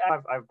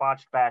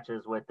botched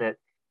batches with it,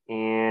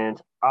 and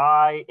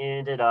I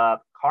ended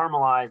up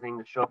caramelizing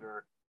the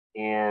sugar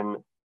in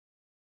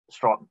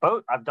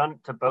both. I've done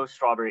it to both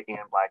strawberry and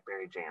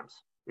blackberry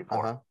jams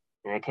before,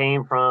 and it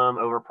came from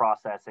over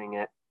processing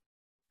it,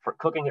 for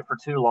cooking it for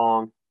too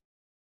long.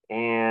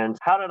 And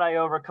how did I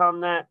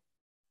overcome that?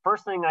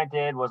 First thing I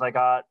did was I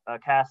got a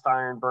cast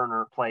iron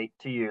burner plate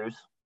to use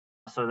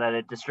so that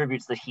it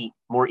distributes the heat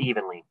more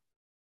evenly.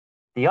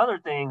 The other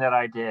thing that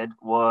I did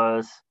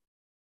was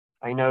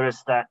I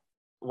noticed that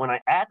when I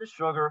add the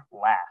sugar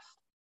last,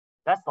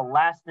 that's the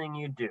last thing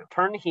you do.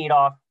 Turn the heat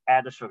off,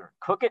 add the sugar.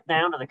 Cook it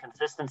down to the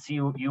consistency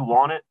you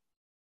want it,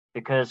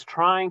 because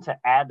trying to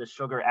add the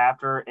sugar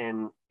after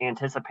and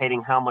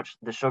anticipating how much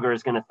the sugar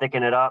is going to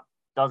thicken it up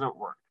doesn't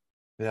work.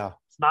 Yeah.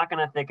 It's not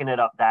going to thicken it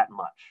up that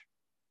much,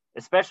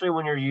 especially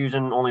when you're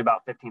using only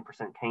about 15%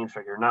 cane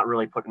sugar. You're not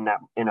really putting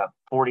that in a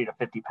 40 to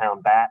 50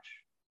 pound batch,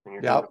 and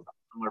you're doing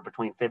somewhere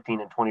between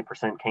 15 and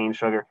 20% cane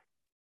sugar.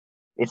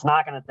 It's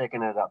not going to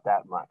thicken it up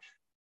that much.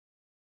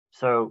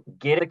 So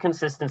get a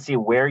consistency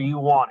where you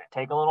want it.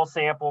 Take a little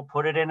sample,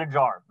 put it in a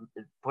jar,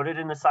 put it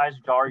in the size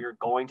jar you're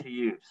going to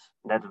use.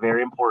 That's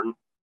very important.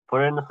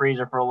 Put it in the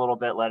freezer for a little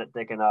bit, let it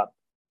thicken up,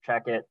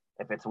 check it.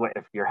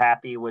 If you're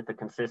happy with the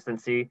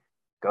consistency,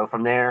 go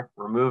from there,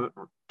 remove it,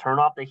 turn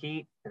off the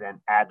heat, and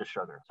then add the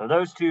sugar. So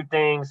those two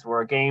things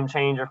were a game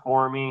changer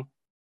for me.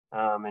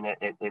 And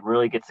it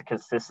really gets the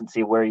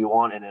consistency where you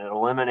want, and it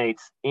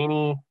eliminates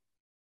any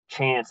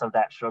chance of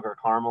that sugar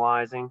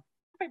caramelizing.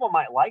 People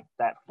might like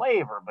that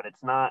flavor, but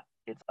it's a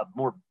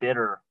more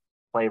bitter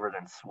flavor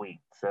than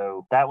sweet.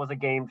 So that was a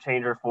game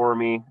changer for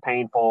me.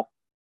 Painful.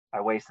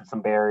 I wasted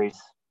some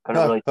berries.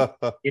 Couldn't really,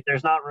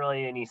 there's not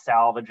really any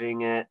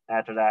salvaging it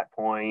after that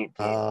point.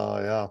 Oh,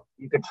 yeah.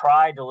 You could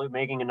try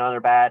making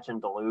another batch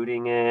and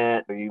diluting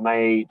it, or you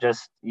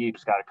just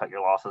got to cut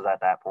your losses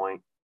at that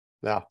point.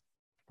 Yeah.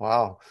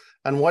 Wow.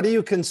 And what do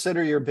you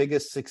consider your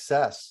biggest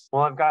success?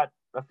 Well, I've got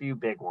a few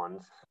big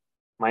ones.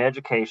 My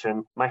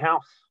education, my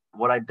house,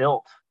 what I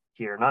built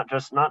here, not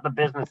the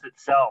business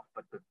itself,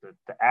 but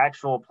the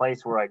actual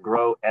place where I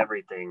grow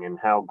everything, and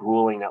how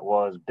grueling that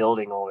was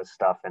building all this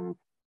stuff, and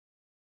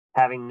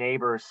having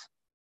neighbors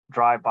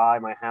drive by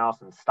my house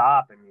and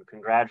stop and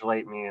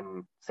congratulate me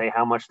and say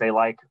how much they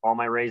like all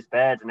my raised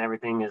beds, and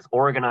everything is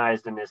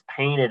organized and is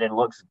painted and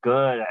looks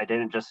good.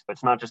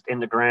 It's not just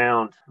in the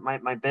ground.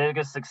 My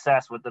biggest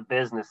success with the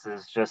business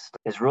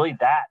is really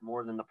that,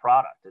 more than the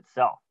product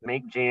itself.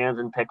 Make jams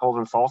and pickles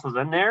and salsas,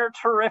 and they're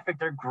terrific.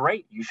 They're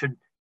great.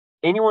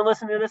 Anyone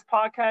listening to this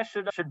podcast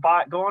should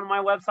go on my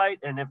website,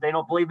 and if they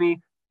don't believe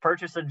me,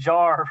 purchase a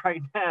jar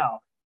right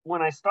now.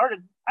 When I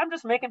started, I'm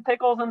just making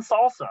pickles and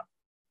salsa.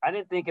 I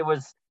didn't think it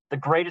was the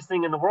greatest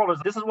thing in the world.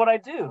 This is what I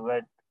do,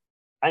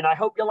 and I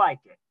hope you like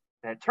it.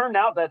 And it turned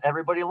out that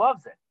everybody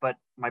loves it. But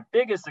my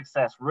biggest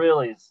success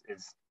really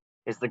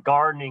is the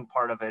gardening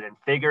part of it, and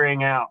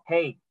figuring out,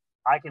 hey,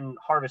 I can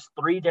harvest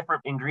 3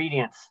 different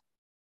ingredients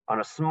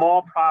on a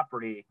small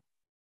property,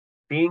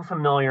 being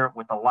familiar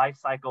with the life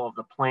cycle of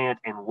the plant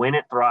and when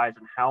it thrives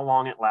and how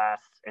long it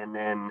lasts, and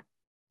then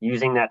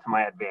using that to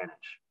my advantage.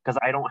 Because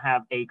I don't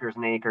have acres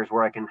and acres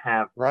where I can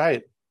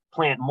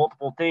plant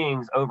multiple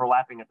things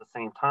overlapping at the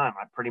same time.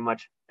 I pretty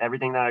much,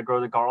 everything that I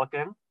grow the garlic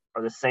in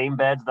are the same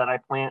beds that I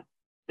plant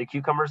the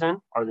cucumbers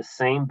in, are the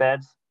same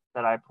beds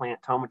that I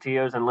plant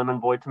tomatillos and lemon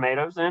boy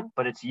tomatoes in,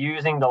 but it's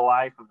using the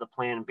life of the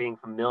plant and being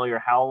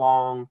familiar how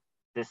long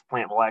this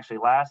plant will actually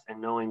last,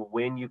 and knowing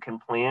when you can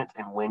plant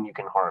and when you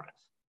can harvest.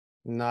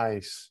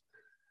 Nice.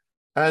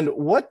 And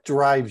what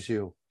drives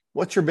you?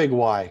 What's your big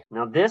why?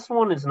 Now, this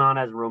one is not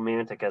as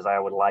romantic as I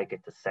would like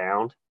it to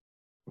sound,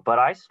 but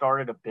I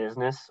started a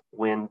business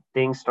when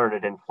things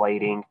started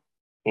inflating,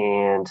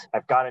 and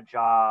I've got a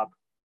job,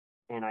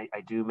 and I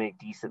do make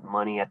decent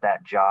money at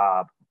that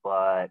job,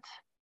 but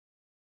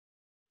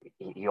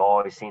you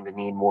always seem to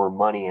need more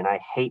money, and I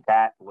hate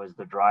that was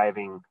the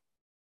driving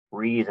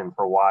reason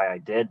for why I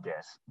did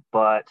this.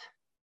 But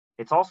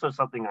it's also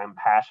something I'm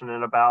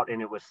passionate about,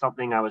 and it was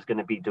something I was going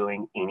to be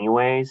doing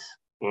anyways.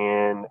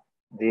 And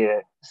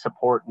the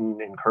support and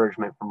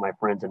encouragement from my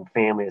friends and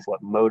family is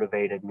what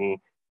motivated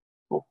me.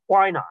 Well,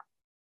 why not?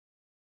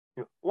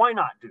 Why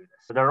not do this?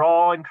 So they're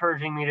all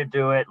encouraging me to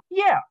do it.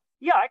 Yeah,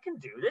 I can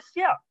do this.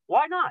 Yeah,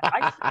 why not?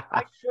 I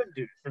should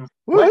do this. And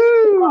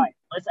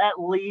let's at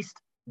least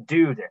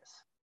do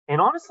this. And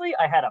honestly,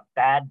 I had a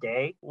bad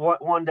day.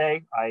 One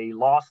day, I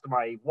lost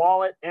my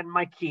wallet and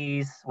my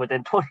keys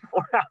within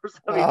 24 hours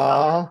of each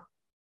other.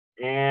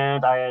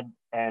 and I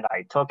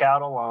took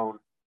out a loan,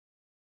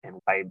 and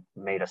I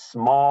made a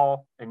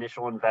small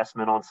initial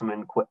investment on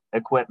some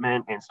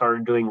equipment and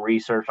started doing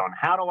research on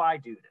how do I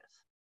do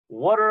this?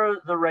 What are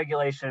the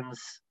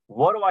regulations?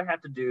 What do I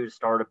have to do to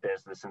start a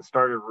business? And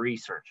started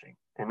researching.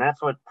 And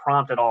that's what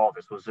prompted all of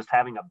this, was just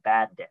having a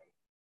bad day.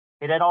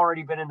 It had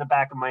already been in the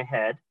back of my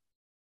head.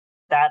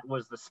 That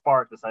was the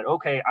spark that said,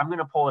 okay, I'm going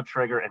to pull a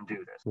trigger and do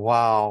this.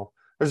 Wow.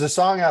 There's a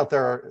song out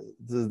there.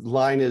 The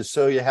line is,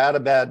 "So you had a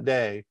bad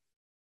day."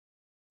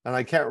 And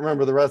I can't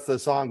remember the rest of the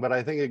song, but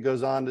I think it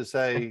goes on to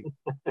say,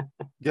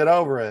 get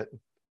over it.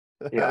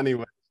 Yeah.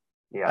 Anyway.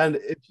 Yeah. And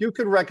if you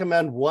could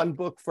recommend one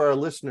book for our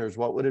listeners,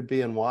 what would it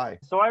be and why?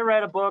 So I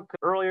read a book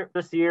earlier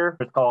this year.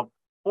 It's called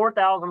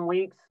 4,000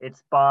 Weeks.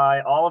 It's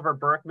by Oliver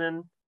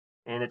Burkeman,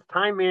 and it's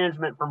Time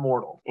Management for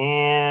Mortals.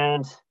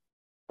 And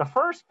the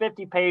first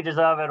 50 pages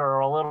of it are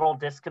a little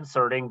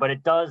disconcerting, but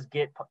it does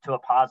get to a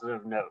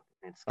positive note.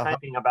 It's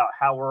talking about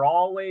how we're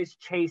always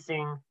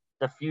chasing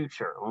the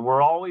future, and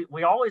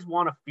we always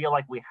want to feel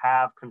like we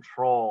have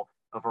control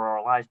over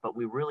our lives, but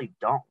we really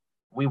don't.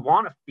 We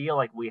want to feel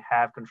like we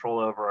have control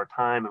over our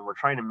time, and we're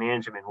trying to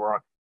manage them, and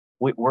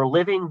we're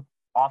living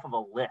off of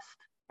a list.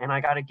 And I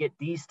got to get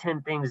these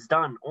 10 things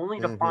done, only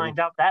to find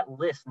out that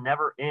list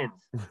never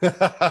ends.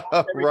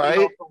 Right?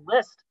 Off the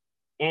list,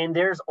 and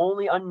there's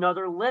only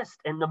another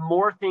list. And the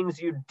more things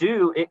you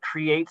do, it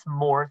creates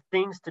more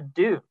things to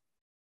do.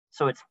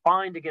 So it's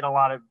fine to get a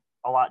lot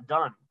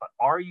done, but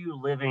are you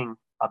living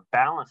a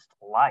balanced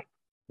life?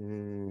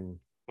 And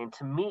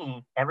to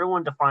me,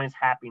 everyone defines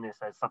happiness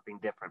as something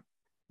different.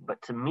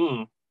 But to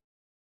me,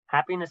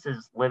 happiness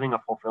is living a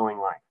fulfilling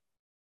life.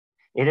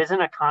 It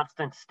isn't a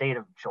constant state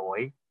of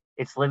joy.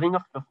 It's living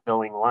a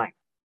fulfilling life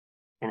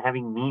and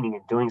having meaning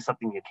and doing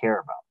something you care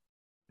about.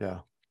 Yeah.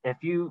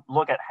 If you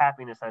look at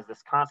happiness as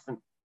this constant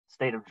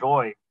state of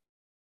joy,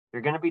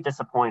 you're going to be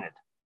disappointed.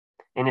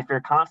 And if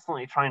you're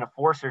constantly trying to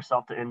force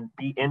yourself to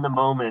be in the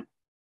moment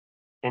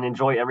and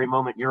enjoy every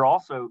moment, you're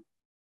also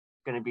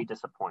going to be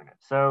disappointed.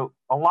 So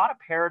a lot of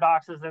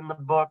paradoxes in the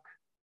book,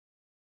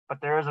 but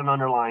there is an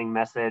underlying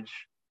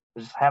message.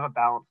 Just have a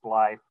balanced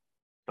life.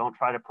 Don't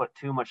try to put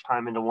too much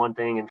time into one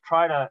thing, and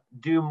try to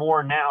do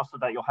more now so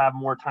that you'll have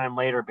more time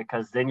later,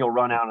 because then you'll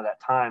run out of that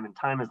time, and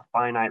time is a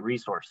finite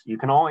resource. You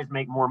can always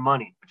make more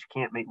money, but you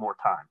can't make more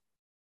time.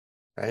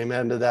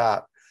 Amen to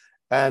that.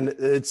 And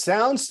it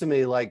sounds to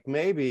me like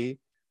maybe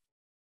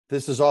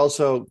this is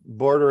also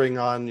bordering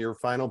on your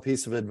final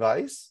piece of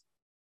advice.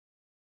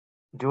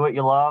 Do what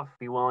you love.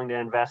 Be willing to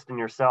invest in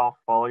yourself.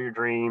 Follow your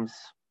dreams.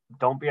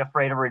 Don't be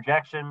afraid of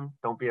rejection.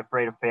 Don't be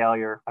afraid of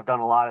failure. I've done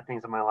a lot of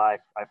things in my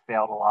life. I've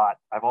failed a lot.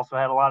 I've also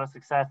had a lot of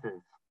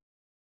successes.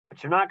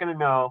 But you're not going to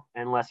know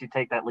unless you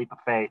take that leap of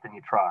faith and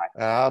you try.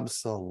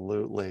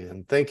 Absolutely.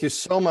 And thank you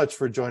so much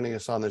for joining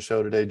us on the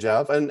show today,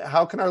 Jeff. And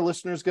how can our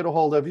listeners get a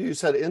hold of you? You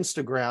said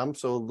Instagram,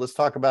 so let's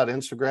talk about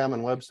Instagram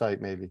and website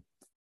maybe.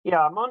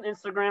 Yeah, I'm on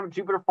Instagram,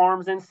 Jupiter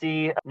Farms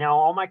NC. Now,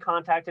 all my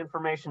contact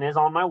information is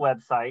on my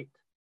website,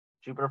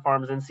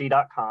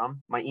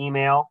 jupiterfarmsnc.com. My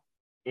email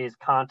is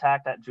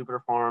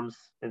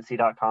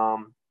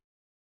contact@jupiterfarmsnc.com.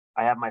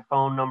 I have my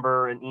phone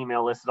number and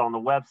email listed on the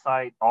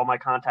website. All my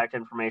contact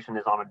information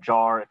is on a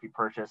jar if you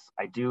purchase.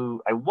 I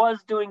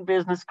was doing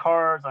business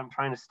cards. I'm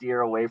trying to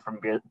steer away from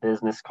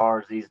business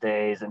cards these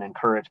days and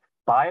encourage,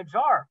 buy a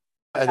jar.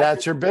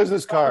 That's your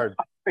business card.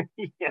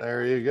 Yeah.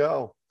 There you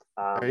go.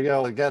 There you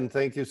go. Again,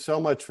 thank you so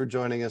much for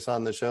joining us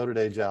on the show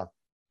today, Jeff.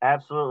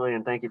 Absolutely,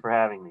 and thank you for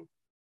having me.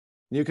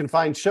 You can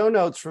find show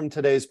notes from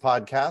today's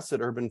podcast at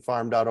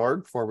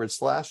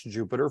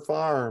urbanfarm.org/Jupiter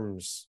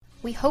Farms.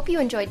 We hope you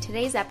enjoyed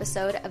today's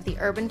episode of the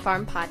Urban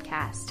Farm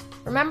Podcast.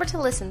 Remember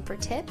to listen for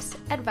tips,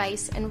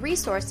 advice, and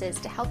resources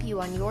to help you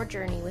on your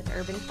journey with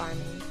urban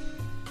farming.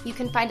 You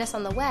can find us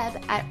on the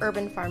web at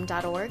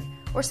urbanfarm.org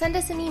or send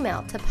us an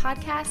email to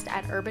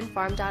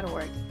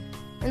podcast@urbanfarm.org.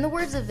 In the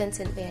words of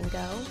Vincent van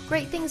Gogh,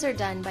 great things are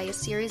done by a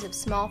series of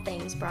small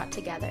things brought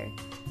together.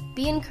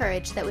 Be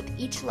encouraged that with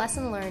each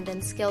lesson learned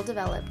and skill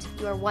developed,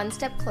 you are one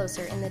step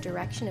closer in the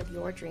direction of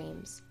your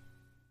dreams.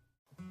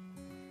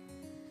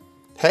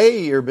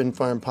 Hey, Urban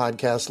Farm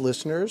Podcast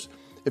listeners.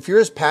 If you're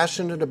as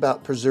passionate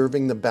about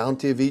preserving the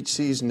bounty of each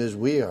season as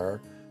we are,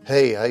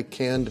 hey, I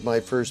canned my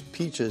first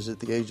peaches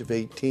at the age of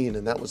 18,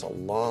 and that was a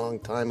long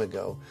time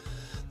ago,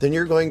 then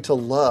you're going to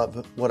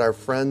love what our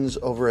friends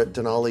over at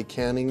Denali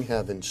Canning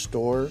have in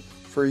store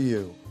for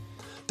you.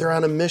 They're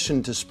on a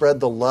mission to spread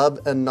the love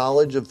and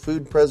knowledge of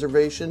food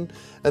preservation,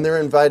 and they're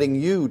inviting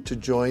you to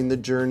join the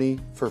journey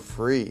for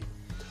free.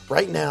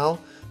 Right now,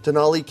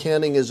 Denali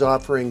Canning is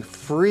offering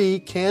free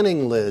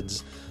canning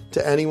lids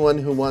to anyone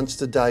who wants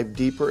to dive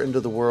deeper into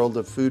the world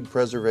of food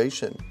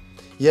preservation.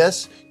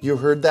 Yes, you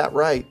heard that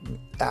right.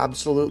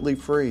 Absolutely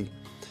free.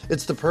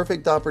 It's the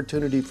perfect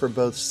opportunity for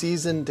both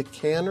seasoned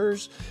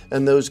decanners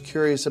and those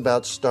curious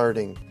about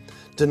starting.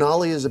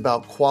 Denali is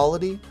about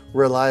quality,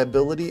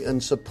 reliability,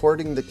 and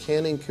supporting the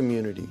canning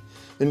community,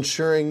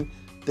 ensuring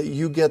that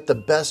you get the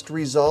best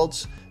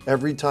results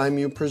every time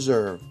you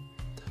preserve.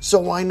 So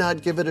why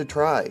not give it a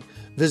try?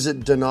 Visit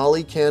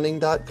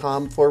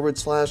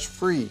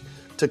denalicanning.com/free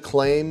to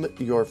claim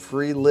your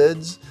free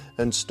lids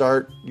and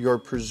start your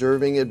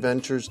preserving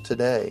adventures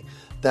today.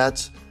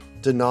 That's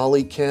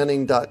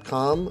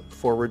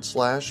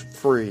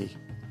denalicanning.com/free.